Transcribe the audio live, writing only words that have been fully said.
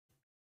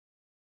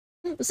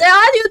Say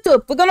hi,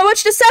 YouTube. We're gonna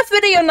watch the Seth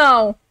video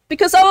now.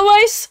 Because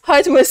otherwise,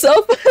 hi to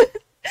myself.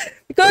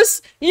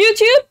 Because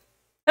YouTube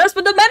has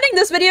been demanding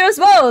this video as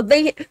well.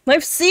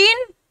 They've seen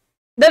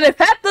that they've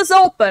had this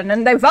open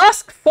and they've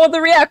asked for the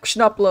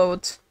reaction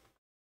upload.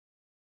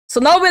 So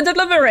now we're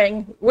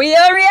delivering. We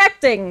are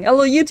reacting.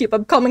 Hello, YouTube.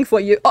 I'm coming for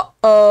you.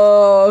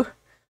 Uh-oh.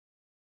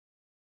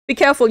 Be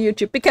careful,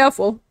 YouTube. Be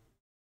careful.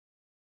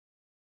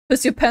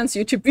 Piss your pants,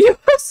 YouTube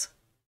viewers.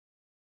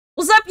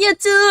 What's up,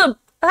 YouTube?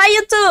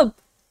 Hi, YouTube.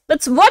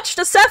 Let's watch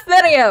the Seth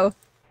video.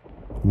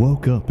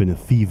 Woke up in a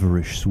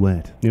feverish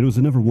sweat. It was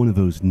another one of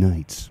those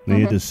nights. I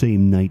had the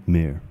same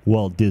nightmare.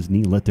 Walt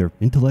Disney let their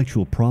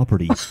intellectual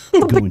property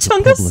go into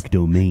public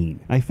domain.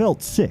 I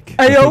felt sick.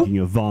 Thinking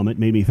of vomit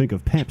made me think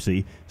of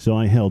Pepsi, so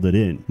I held it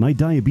in. My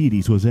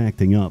diabetes was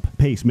acting up.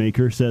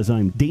 Pacemaker says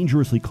I'm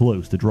dangerously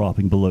close to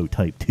dropping below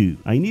type 2.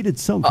 I needed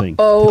something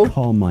to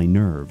calm my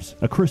nerves.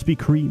 A Krispy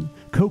Kreme,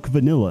 Coke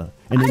Vanilla,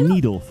 and a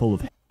needle full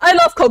of... I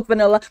love Coke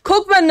Vanilla.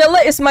 Coke Vanilla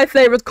is my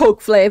favorite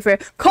Coke flavor.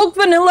 Coke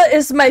Vanilla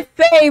is my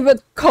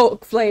favorite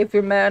Coke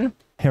flavor, man.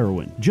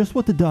 Heroin. Just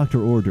what the doctor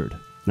ordered.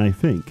 I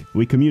think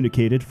we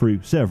communicated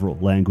through several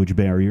language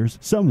barriers.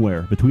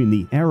 Somewhere between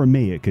the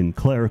Aramaic and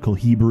clerical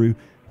Hebrew,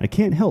 I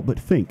can't help but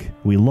think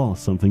we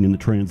lost something in the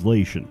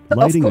translation.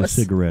 Lighting a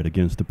cigarette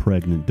against the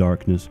pregnant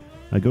darkness,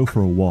 I go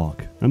for a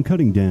walk. I'm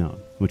cutting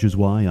down, which is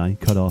why I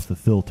cut off the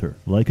filter.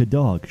 Like a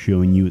dog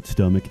showing you its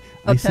stomach,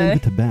 I send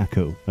the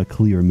tobacco a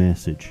clear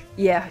message.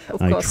 Yeah, of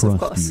course, I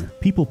trust you.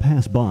 People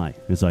pass by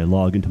as I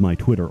log into my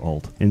Twitter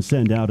alt and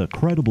send out a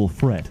credible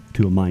threat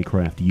to a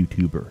Minecraft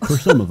YouTuber. For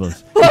some of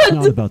us, it's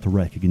not about the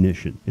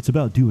recognition. It's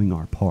about doing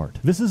our part.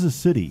 This is a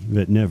city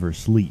that never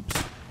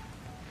sleeps.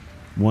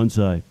 Once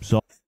I saw...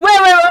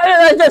 Wait, what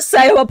did I just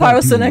say about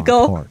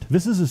Pyrocynical?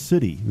 This is a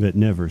city that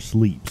never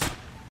sleeps.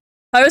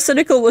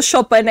 Pyrocynical was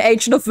shot by an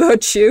agent of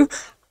virtue.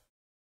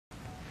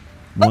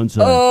 Once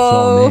I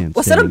saw a man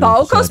was that a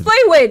Bao cosplay?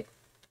 Wait,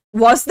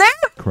 was there?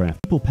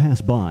 People pass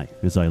by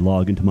as I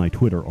log into my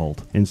Twitter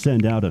alt and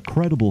send out a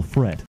credible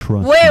threat.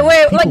 Where?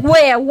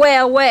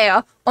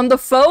 On the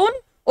phone?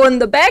 Or in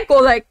the bag?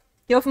 Or like,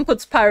 he often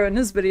puts pyro in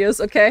his videos,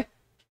 okay?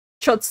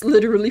 Shots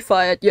literally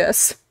fired,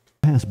 yes.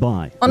 Pass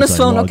by. On his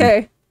phone,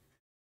 okay.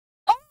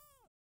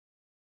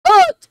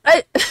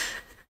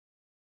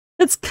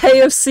 It's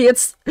KFC,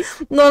 it's...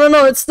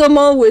 No, it's the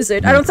Mall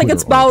Wizard. I don't think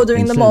it's Bao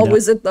doing the Mall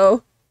Wizard,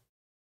 though.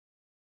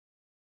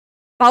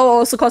 Bao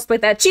also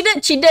cosplayed that. She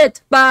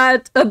did,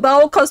 but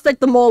Bao cosplayed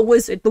the Mall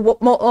Wizard. The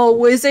Mall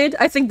Wizard,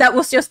 I think that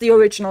was just the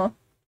original.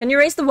 Can you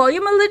raise the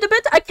volume a little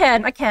bit? I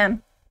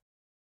can.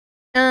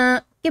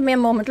 Give me a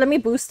moment. Let me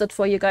boost it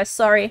for you guys.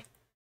 Sorry.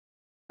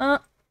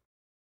 A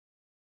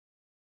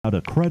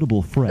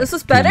credible threat this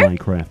is better? to a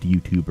Minecraft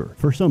YouTuber.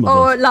 For some of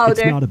us, louder.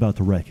 It's not about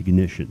the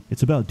recognition.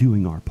 It's about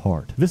doing our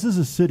part. This is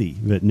a city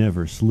that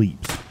never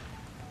sleeps.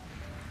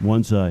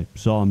 Once I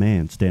saw a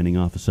man standing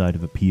off the side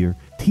of a pier,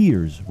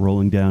 tears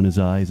rolling down his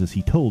eyes as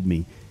he told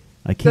me,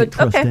 I can't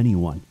trust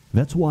anyone.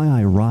 That's why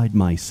I ride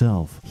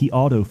myself. He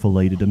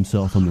auto-filleted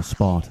himself on the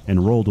spot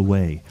and rolled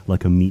away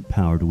like a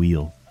meat-powered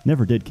wheel.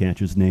 Never did catch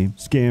his name.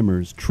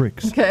 Scammers,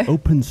 tricks,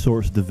 open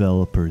source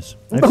developers.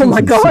 I've seen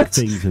some sick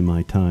things in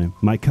my time.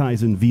 My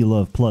Kaizen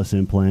V-Love Plus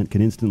implant can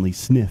instantly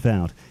sniff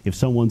out if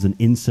someone's an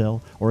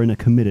incel or in a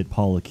committed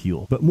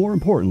polycule. But more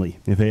importantly,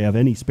 if they have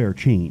any spare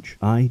change,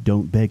 I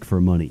don't beg for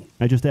money.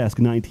 I just ask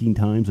 19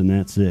 times and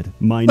that's it.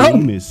 My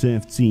name is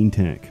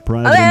SsethTzeentach,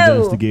 private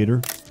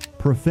investigator,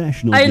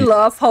 professional. I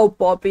love how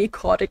Bobby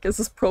Kotick is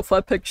his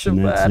profile picture,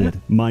 and that's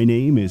it. My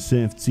name is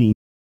SsethTzeentach.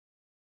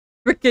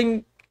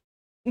 Freaking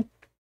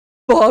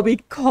Bobby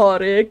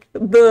Kotick,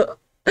 the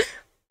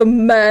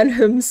man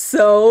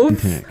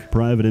himself.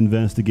 Private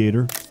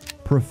investigator,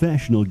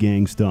 professional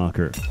gang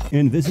stalker.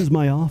 And this is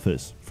my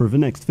office for the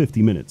next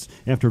 50 minutes.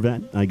 After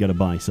that, I gotta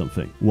buy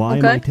something. Why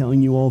am I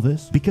telling you all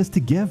this? Because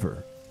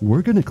together,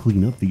 we're gonna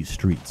clean up these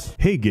streets.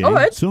 Hey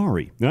gang,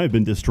 sorry, I've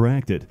been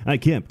distracted. I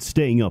kept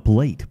staying up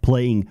late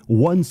playing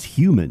Once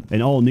Human,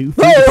 an all-new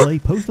free-to-play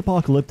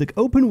post-apocalyptic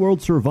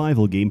open-world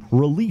survival game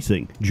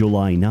releasing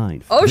July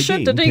 9th. Oh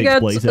shit, did he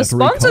get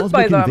sponsored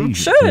by them?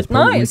 Shit,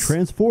 nice.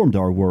 Transformed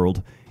our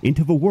world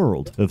into the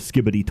world of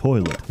Skibbity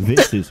Toilet.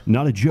 This is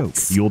not a joke.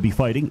 You'll be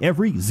fighting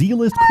every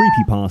Z-list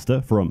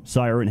creepypasta from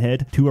Siren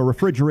Head to a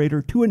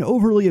refrigerator to an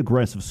overly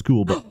aggressive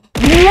schoolboy.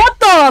 What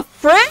the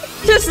frick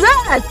is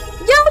that?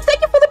 Yo, thank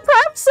you for the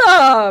Prime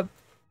sub!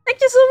 Thank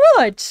you so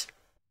much!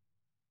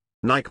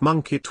 Nike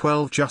Monkey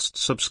 12 just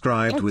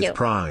subscribed with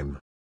Prime.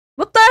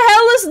 What the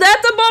hell is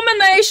that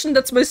abomination?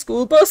 That's my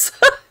school bus.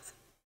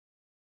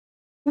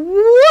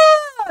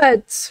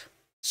 What?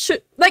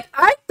 Like,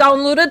 I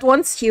downloaded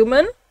Once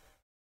Human.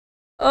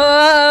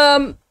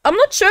 I'm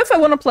not sure if I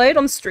want to play it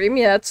on stream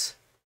yet.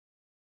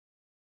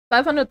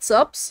 500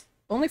 subs?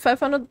 Only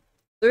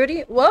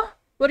 530? What?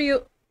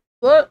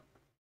 What?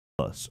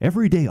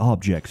 Everyday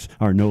objects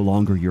are no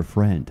longer your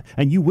friend,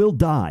 and you will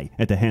die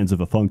at the hands of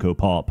a Funko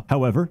Pop.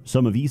 However,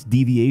 some of these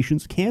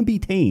deviations can be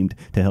tamed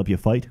to help you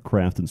fight,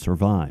 craft, and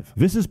survive.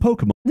 This is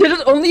Pokemon. Did it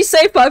could only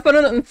say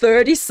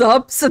 530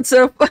 subs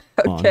instead of...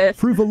 Okay.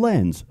 Through the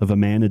lens of a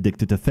man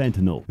addicted to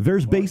fentanyl.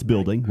 There's base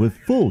building with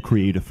full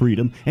creative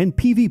freedom and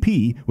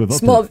PvP with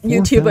Small up to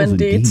 4,000 YouTuber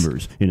indeed.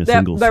 gamers in a They're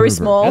single very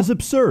server. small. As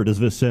absurd as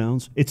this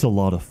sounds, it's a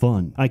lot of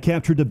fun. I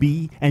captured a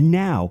bee, and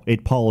now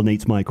it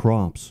pollinates my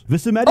crops. The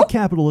Semitic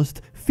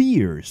capitalist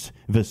fears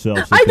the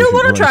self-sufficient I do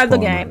want to rice try the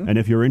farmer. game. And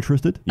if you're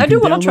interested, you I do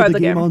can want to try download the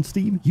game game on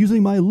Steam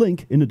using my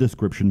link in the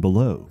description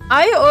below.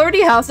 I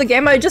already have the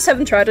game, I just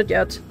haven't tried it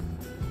yet.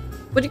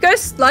 Would you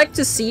guys like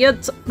to see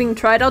it being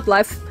tried out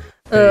live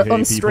Hey, on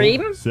people.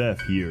 stream?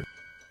 Seth here.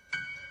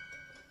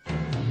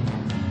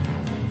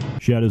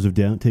 Shadows of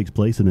Doubt takes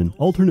place in an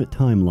alternate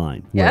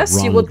timeline where Yes,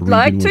 you Ronald would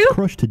like Reagan to? was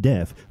crushed to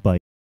death by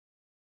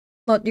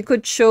Not you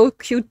could show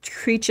cute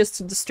creatures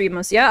to the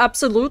streamers. Yeah,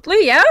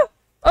 absolutely, yeah?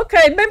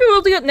 Okay, maybe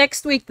we'll do it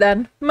next week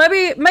then.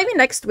 Maybe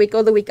next week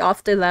or the week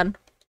after then.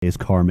 his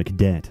karmic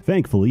debt.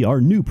 Thankfully, our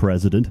new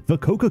president, the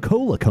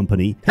Coca-Cola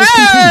Company, has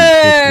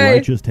completed its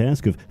righteous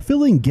task of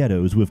filling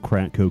ghettos with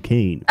crack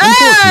cocaine.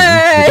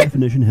 Unfortunately, the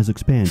definition has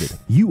expanded.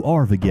 You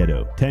are the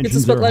ghetto.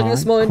 Tensions are high, a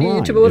small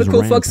crime YouTuber with is a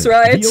cool fox,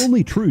 rampant. right? The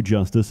only true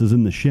justice is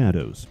in the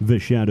shadows. The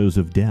shadows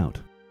of doubt.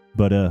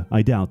 But,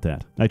 I doubt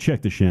that. I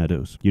checked the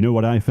shadows. You know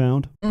what I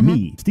found?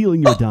 Me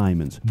stealing your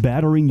diamonds,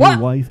 battering your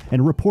wife,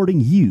 and reporting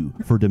you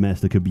for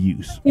domestic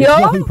abuse. It's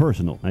nothing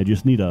personal. I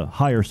just need a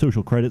higher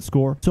social credit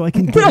score so I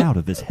can get out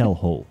of this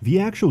hellhole.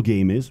 The actual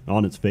game is,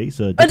 on its face,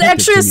 a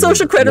actual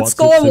social credit What's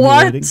score? it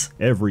simulating? What?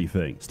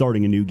 Everything.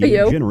 Starting a new game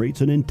Yo.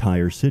 generates an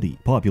entire city,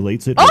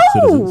 populates it with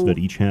citizens that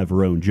each have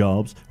their own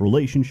jobs,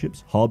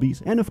 relationships,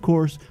 hobbies, and of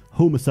course,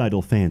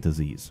 homicidal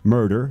fantasies.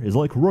 Murder is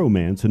like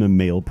romance in a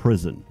male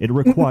prison. It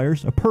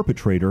requires a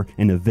perpetrator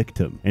and a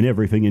victim, and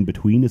everything in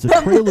between is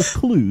a trail of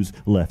clues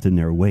left in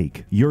their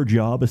wake. Your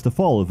job is to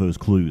follow those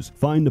clues,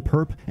 find the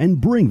perp, and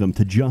bring them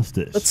to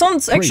justice. That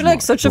sounds actually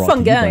like such a Brought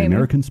fun to you by game.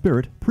 American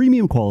Spirit,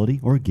 premium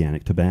quality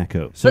organic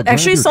tobacco. So That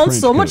actually grab your sounds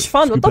trench so much coat,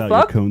 fun. What scoop the out your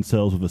fuck? cone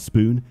cells with a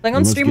spoon. Playing on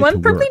and let's stream get one, to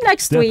probably work.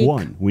 next Step week.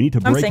 1, we need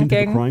to I'm break into the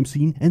thinking. crime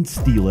scene and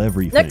steal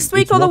everything. Next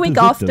week It's or the what week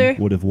victim after.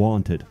 would have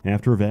wanted.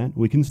 After that,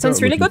 we can start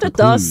Sounds really looking good, for it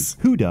clues. does.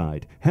 Who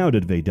died? How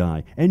did they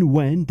die? And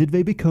when did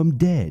they become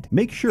dead?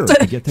 Make sure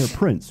to get their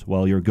prints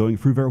while you're going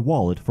through their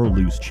wallet for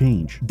loose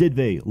change. Did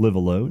they live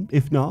alone?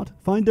 If not,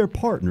 find their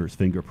partner's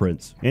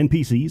fingerprints.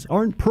 NPCs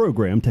aren't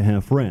programmed to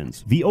have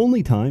friends. The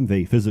only time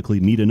they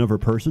physically meet another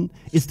person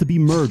is to be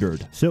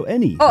murdered. So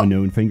any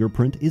unknown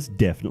fingerprint is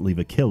definitely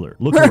the killer.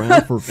 Look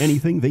around for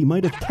anything they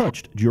might have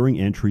touched during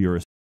entry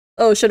or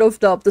Oh, Shadow of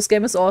Doubt, this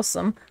game is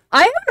awesome. I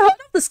haven't heard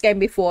of this game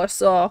before,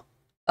 so...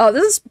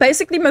 this is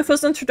basically my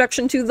first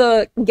introduction to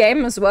the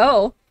game as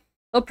well.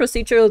 A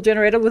procedural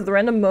generator with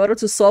random murder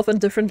to solve and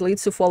different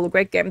leads to follow.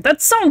 Great game.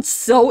 That sounds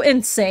so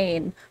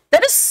insane.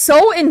 That is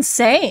so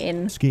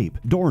insane. escape.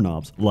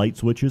 Doorknobs, light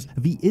switches,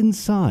 the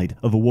inside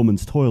of a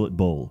woman's toilet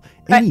bowl.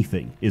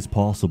 Anything is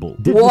possible.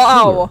 Did the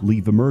killer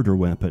leave a murder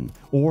weapon?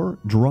 Or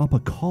drop a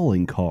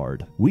calling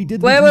card? We did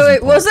the Wait, easy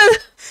part.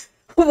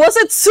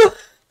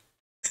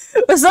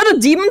 was that a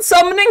demon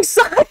summoning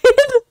sign?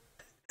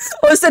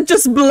 Or is that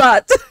just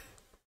blood?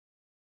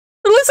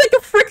 It looks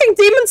like a freaking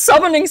demon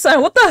summoning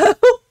sign. What the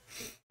hell?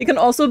 You can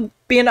also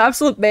be an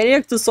absolute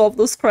maniac to solve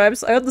those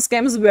crimes. I heard this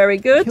game is very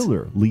good.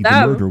 Killer leave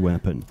a murder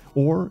weapon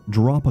or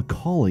drop a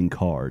calling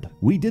card.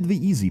 We did the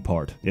easy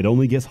part. It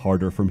only gets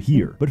harder from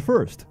here. But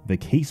first, the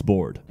case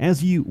board.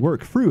 As you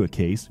work through a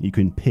case, you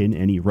can pin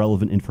any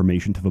relevant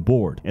information to the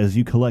board. As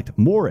you collect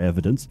more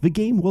evidence, the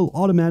game will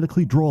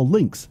automatically draw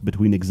links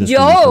between existing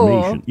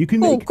information. You can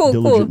make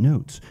diligent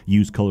notes,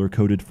 use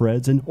color-coded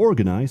threads, and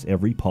organize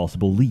every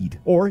possible lead.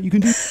 Or you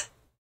can do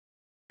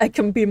I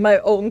can be my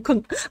own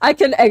I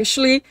can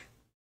actually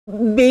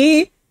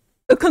be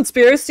a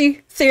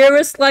conspiracy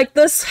theorist like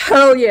this?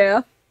 Hell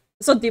yeah.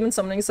 It's not demon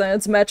summoning sign,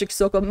 it's magic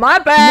circle. My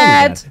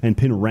bad! and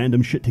pin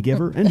random shit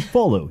together and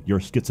follow your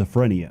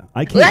schizophrenia.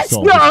 I can't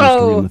solve this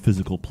mystery on the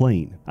physical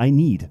plane. I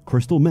need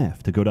crystal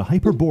meth to go to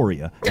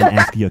Hyperborea and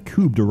ask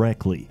Yakub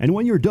directly. And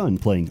when you're done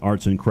playing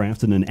arts and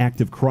crafts in an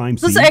active crime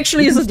scene, This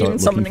actually you is can a demon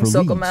start looking summoning for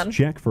circle, leads, man.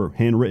 check for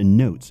handwritten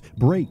notes,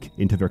 break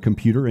into their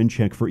computer and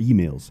check for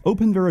emails,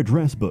 open their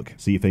address book,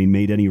 see if they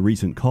made any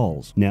recent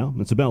calls. Now,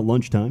 it's about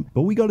lunchtime,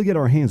 but we gotta get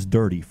our hands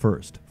dirty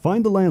first.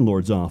 Find the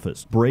landlord's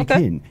office, break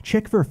in,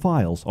 check their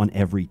files on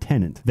every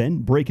tenant, then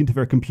break into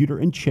their computer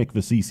and check the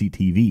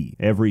CCTV.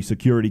 Every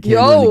security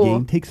camera in the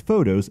game takes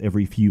photos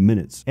every few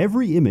minutes.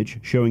 Every image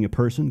showing a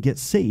person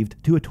gets saved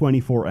to a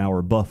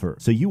 24-hour buffer,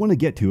 so you want to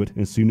get to it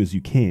as soon as you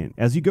can.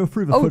 As you go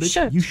through the footage,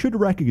 you should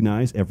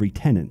recognize every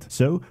tenant,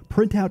 so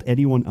print out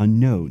anyone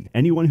unknown,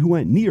 anyone who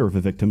went near the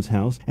victim's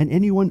house, and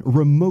anyone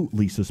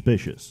remotely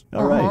suspicious.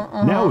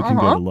 Alright, now we can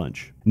go to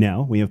lunch.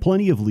 Now, we have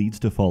plenty of leads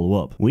to follow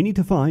up. We need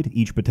to find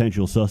each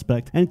potential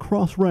suspect and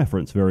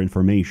cross-reference their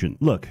information.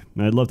 Look,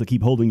 I'd love to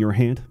keep holding your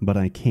hand, but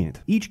I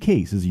can't. Each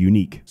case is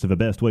unique, so the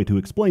best way to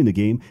explain the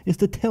game is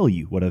to tell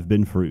you what I've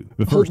been through.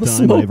 The first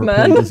time I ever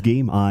played this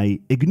game, I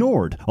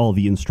ignored all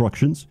the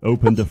instructions,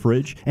 opened the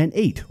fridge, and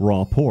ate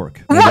raw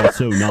pork. I got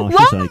so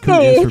nauseous I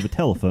couldn't answer the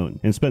telephone,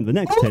 and spent the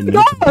next 10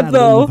 minutes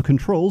battling with the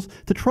controls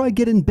to try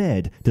get in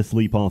bed to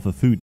sleep off of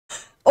food.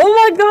 Oh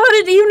my god,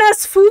 it even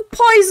has food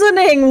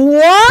poisoning!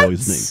 What?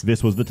 Poisoning.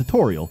 This was the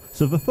tutorial,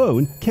 so the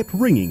phone kept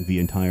ringing the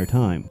entire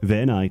time.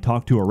 Then I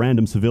talked to a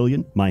random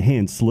civilian, my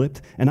hand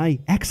slipped, and I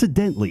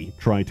accidentally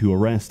tried to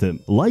arrest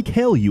him. Like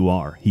hell you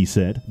are, he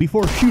said,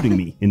 before shooting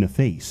me in the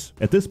face.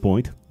 At this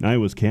point, I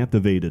was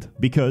captivated.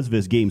 Because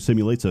this game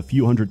simulates a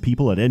few hundred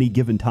people at any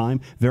given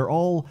time, they're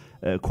all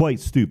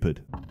quite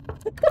stupid.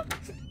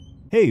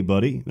 Hey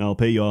buddy, I'll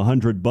pay you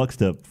 $100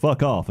 to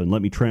fuck off and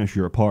let me trash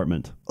your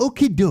apartment.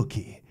 Okie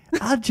dokie.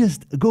 I'll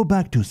just go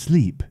back to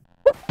sleep.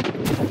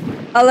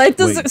 I like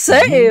this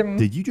same.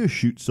 Did you just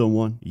shoot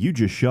someone? You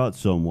just shot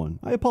someone.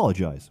 I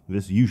apologize.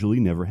 This usually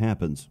never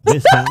happens.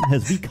 This town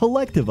has the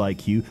collective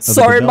IQ of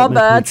a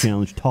developmentally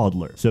challenged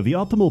toddler. So the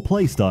optimal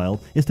playstyle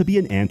is to be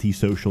an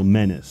antisocial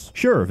menace.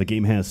 Sure, the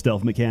game has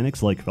stealth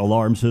mechanics like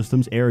alarm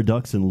systems, air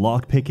ducts, and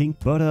lockpicking,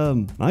 but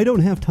I don't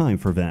have time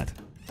for that.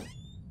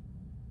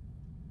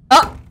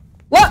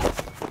 What?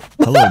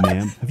 Hello,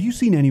 ma'am. Have you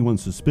seen anyone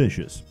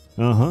suspicious?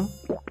 Uh-huh.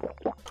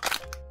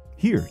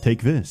 Here,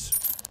 take this.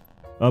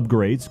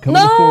 Upgrades come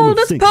in the form of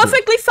that's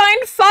perfectly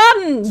fine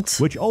funds,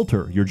 which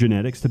alter your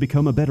genetics to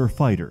become a better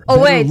fighter,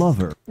 better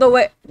lover. No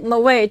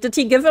wait, did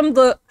he give him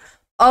the...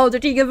 Oh,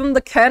 did he give him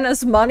the can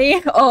as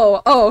money?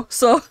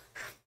 So...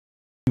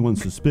 Anyone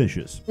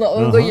suspicious? Not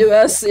in the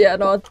US, yeah,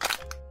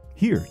 not...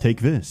 Here, take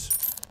this.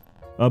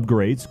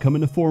 Upgrades come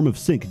in the form of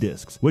sync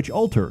discs, which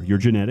alter your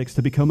genetics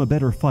to become a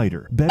better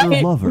fighter,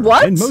 better lover,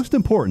 and most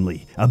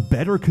importantly, a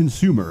better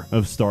consumer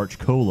of starch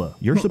cola.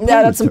 You're supposed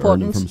to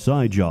earn them from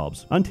side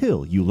jobs,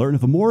 until you learn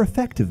of a more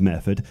effective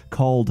method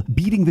called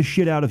beating the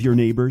shit out of your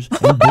neighbors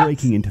and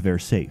breaking into their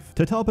safe.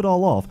 To top it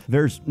all off,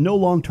 there's no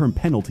long-term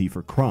penalty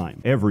for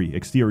crime. Every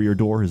exterior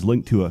door is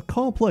linked to a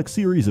complex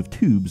series of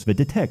tubes that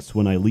detects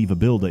when I leave a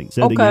building,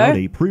 sending out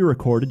a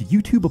pre-recorded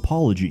YouTube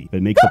apology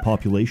that makes the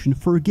population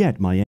forget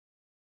my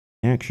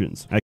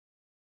actions.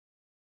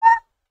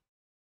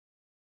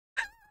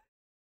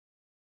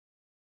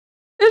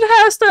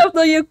 It has to have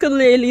the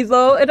ukulele,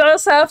 though. It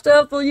does have to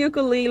have the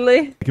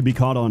ukulele. I can be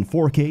caught on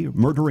 4K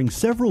murdering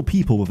several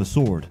people with a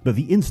sword, but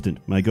the instant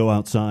I go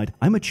outside,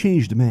 I'm a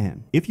changed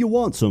man. If you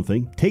want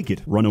something, take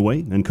it, run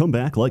away, and come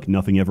back like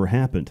nothing ever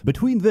happened.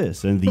 Between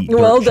this and the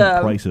dirt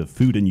cheap price of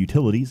food and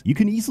utilities, you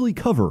can easily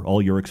cover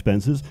all your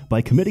expenses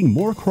by committing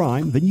more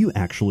crime than you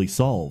actually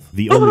solve.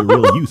 The only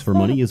real use for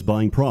money is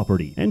buying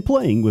property and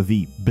playing with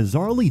the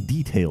bizarrely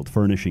detailed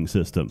furnishing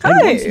system.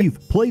 And once you've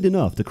played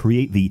enough to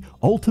create the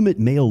ultimate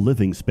male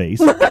living space,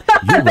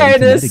 you're ready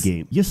to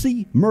metagame. You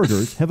see,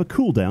 murders have a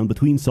cooldown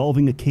between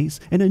solving a case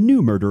and a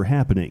new murder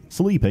happening.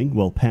 Sleeping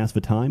will pass the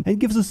time and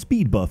gives a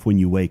speed buff when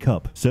you wake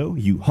up. So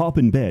you hop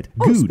in bed,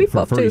 good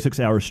for 36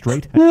 hours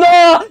straight.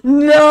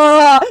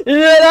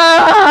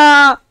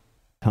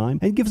 Time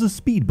and gives a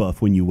speed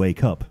buff when you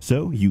wake up.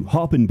 So you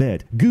hop in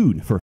bed,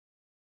 goon for...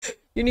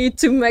 You need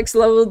to max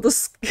level the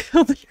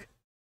skill.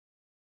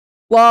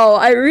 Wow,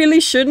 I really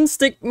shouldn't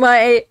stick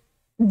my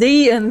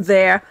D in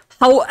there.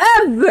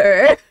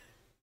 However...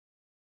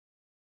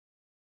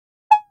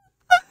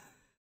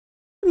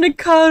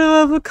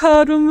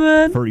 Avocado,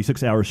 man.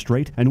 36 hours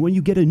straight, and when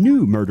you get a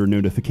new murder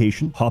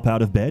notification, hop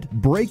out of bed,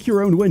 break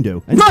your own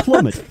window, and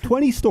plummet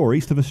 20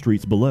 stories to the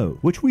streets below,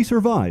 which we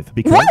survive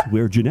because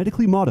we're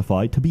genetically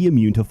modified to be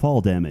immune to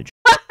fall damage.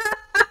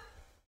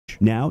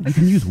 Now, you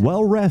can use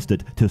well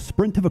rested to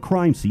sprint to the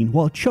crime scene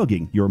while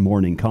chugging your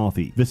morning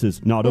coffee. This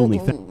is not only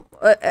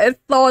I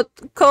thought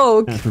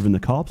Coke. Faster than the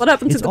cops. What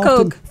happened to the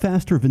often Coke?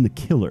 Faster than the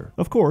killer.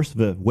 Of course,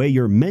 the way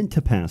you're meant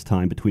to pass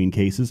time between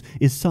cases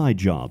is side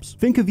jobs.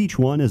 Think of each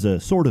one as a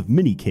sort of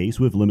mini case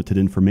with limited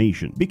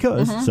information.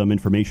 Because some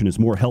information is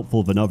more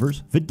helpful than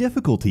others, the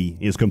difficulty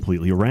is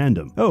completely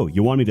random. Oh,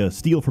 you want me to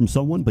steal from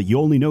someone, but you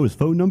only know his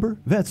phone number?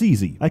 That's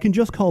easy. I can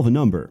just call the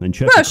number and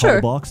check the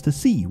call box to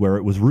see where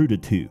it was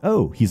routed to.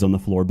 Oh, he's on the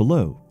floor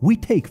below. We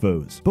take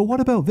those. But what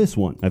about this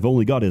one? I've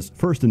only got his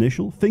first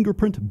initial,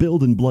 fingerprint,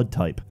 build, and blood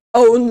type.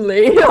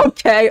 Only.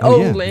 Okay,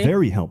 only. Yeah,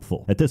 very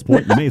helpful. At this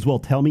point, you may as well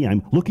tell me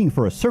I'm looking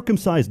for a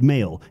circumcised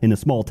male in a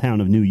small town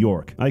of New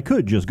York. I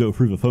could just go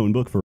through the phone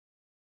book for...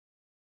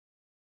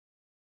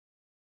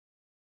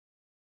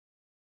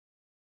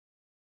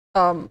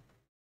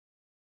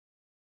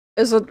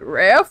 Is it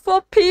rare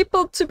for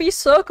people to be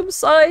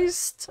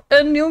circumcised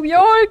in New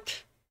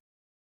York?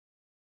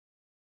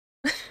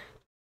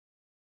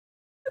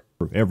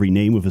 every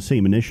name with the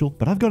same initial,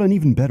 but I've got an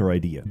even better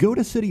idea. Go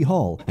to City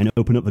Hall and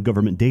open up the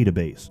government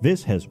database.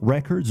 This has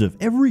records of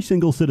every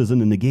single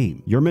citizen in the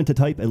game. You're meant to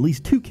type at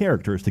least 2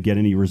 characters to get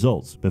any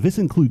results, but this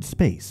includes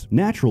space.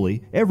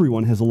 Naturally,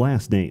 everyone has a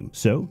last name,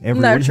 so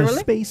everyone has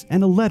space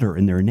and a letter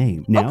in their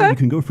name. Now you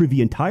can go through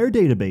the entire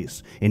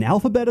database in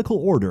alphabetical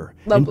order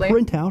and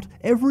print out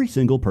every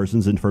single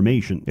person's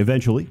information.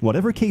 Eventually,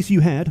 whatever case you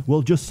had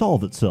will just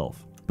solve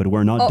itself. But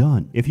we're not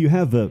done. If you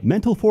have the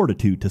mental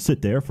fortitude to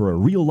sit there for a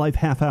real-life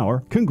half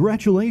hour,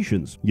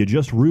 congratulations, you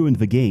just ruined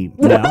the game.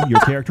 Now your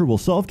character will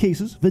solve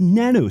cases the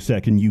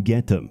nanosecond you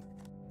get them.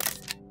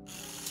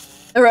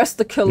 Arrest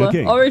the killer.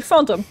 Already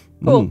found him.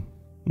 Cool.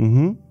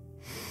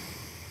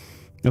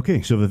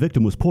 Okay, so the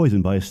victim was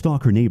poisoned by a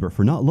stalker neighbor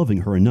for not loving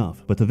her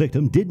enough, but the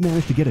victim did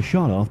manage to get a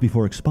shot off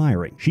before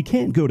expiring. She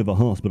can't go to the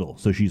hospital,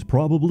 so she's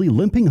probably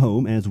limping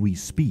home as we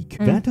speak.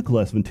 That took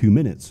less than 2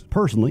 minutes.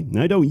 Personally,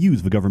 I don't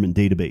use the government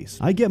database.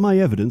 I get my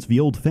evidence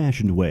the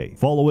old-fashioned way,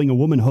 following a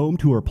woman home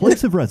to her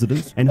place of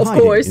residence and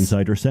hiding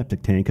inside her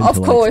septic tank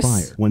until I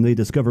expire. When they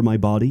discover my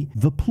body,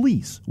 the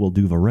police will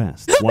do the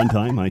rest. One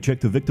time, I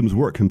checked the victim's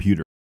work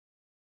computer.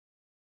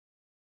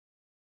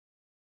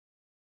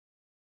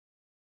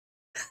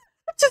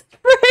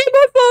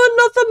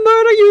 Another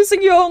murder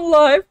using your own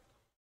life.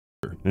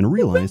 And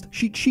realized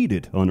she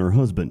cheated on her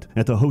husband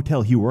at the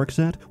hotel he works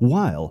at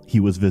while he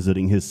was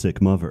visiting his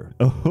sick mother.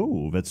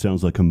 Oh, that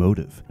sounds like a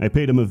motive. I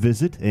paid him a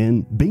visit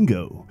and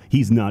bingo,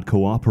 he's not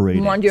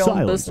cooperating.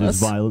 Silence is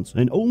violence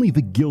and only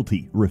the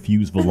guilty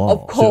refuse the law.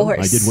 Of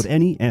course. So I did what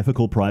any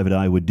ethical private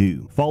eye would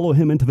do. Follow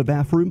him into the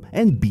bathroom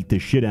and beat the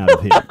shit out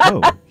of him.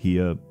 Oh, he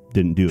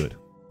didn't do it.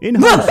 In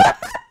hindsight,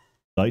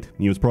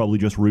 he was probably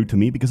just rude to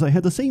me because I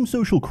had the same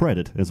social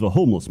credit as the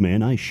homeless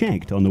man I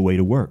shanked on the way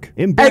to work.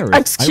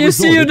 Embarrassed, I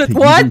resorted to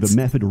using the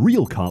method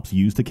real cops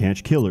use to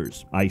catch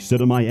killers. I sit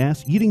on my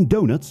ass eating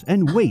donuts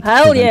and wait for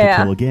them to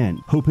kill again,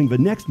 hoping the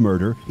next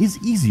murder is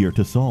easier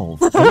to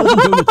solve. 11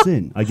 donuts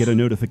in, I get a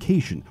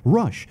notification,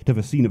 rush to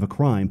the scene of a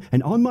crime,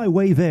 and on my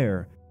way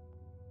there...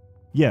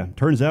 Yeah,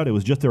 turns out it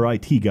was just their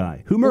IT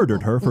guy who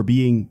murdered her for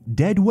being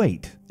dead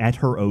weight at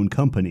her own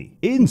company.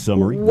 In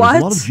summary, there's a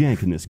lot of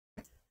jank in this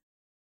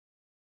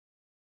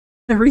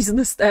The reason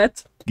is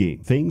that game.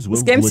 Things will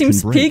this game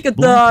seems peak, it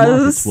Black does.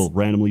 markets will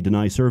randomly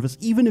deny service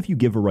even if you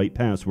give a right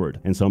password.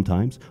 And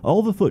sometimes,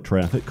 all the foot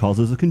traffic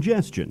causes a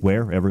congestion,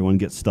 where everyone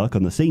gets stuck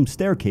on the same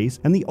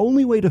staircase, and the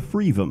only way to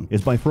free them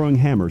is by throwing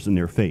hammers in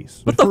their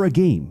face. But for a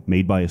game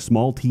made by a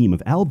small team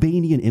of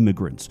Albanian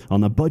immigrants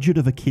on the budget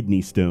of a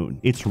kidney stone,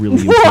 it's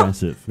really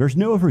impressive. There's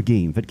no other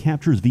game that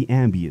captures the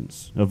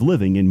ambience of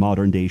living in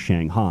modern-day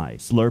Shanghai,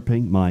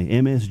 slurping my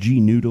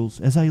MSG noodles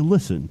as I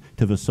listen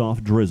to the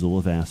soft drizzle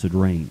of acid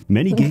rain.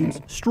 Many games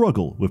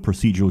struggle with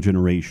procedural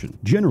generation.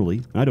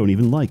 Generally, I don't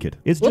even like it.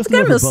 It's just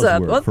another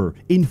buzzword for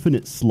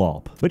infinite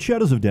slop. But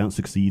Shadows of Doubt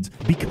succeeds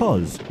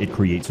because it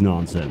creates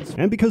nonsense.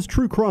 And because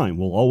true crime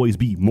will always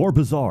be more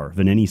bizarre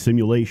than any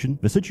simulation,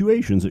 the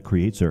situations it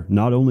creates are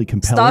not only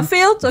compelling,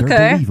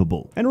 they're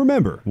believable. And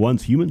remember,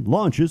 Once Human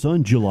launches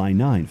on July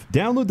 9th.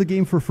 Download the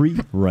game for free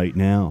right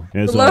now.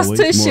 As always, more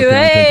content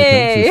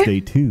to come, so stay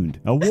tuned.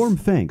 A warm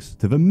thanks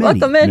to the many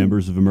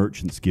members of the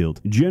Merchants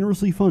Guild,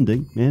 generously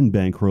funding and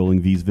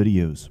bankrolling these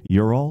videos.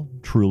 You're all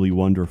truly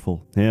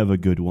wonderful. Have a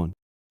good one.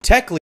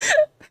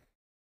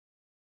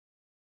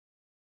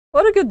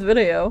 What a good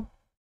video.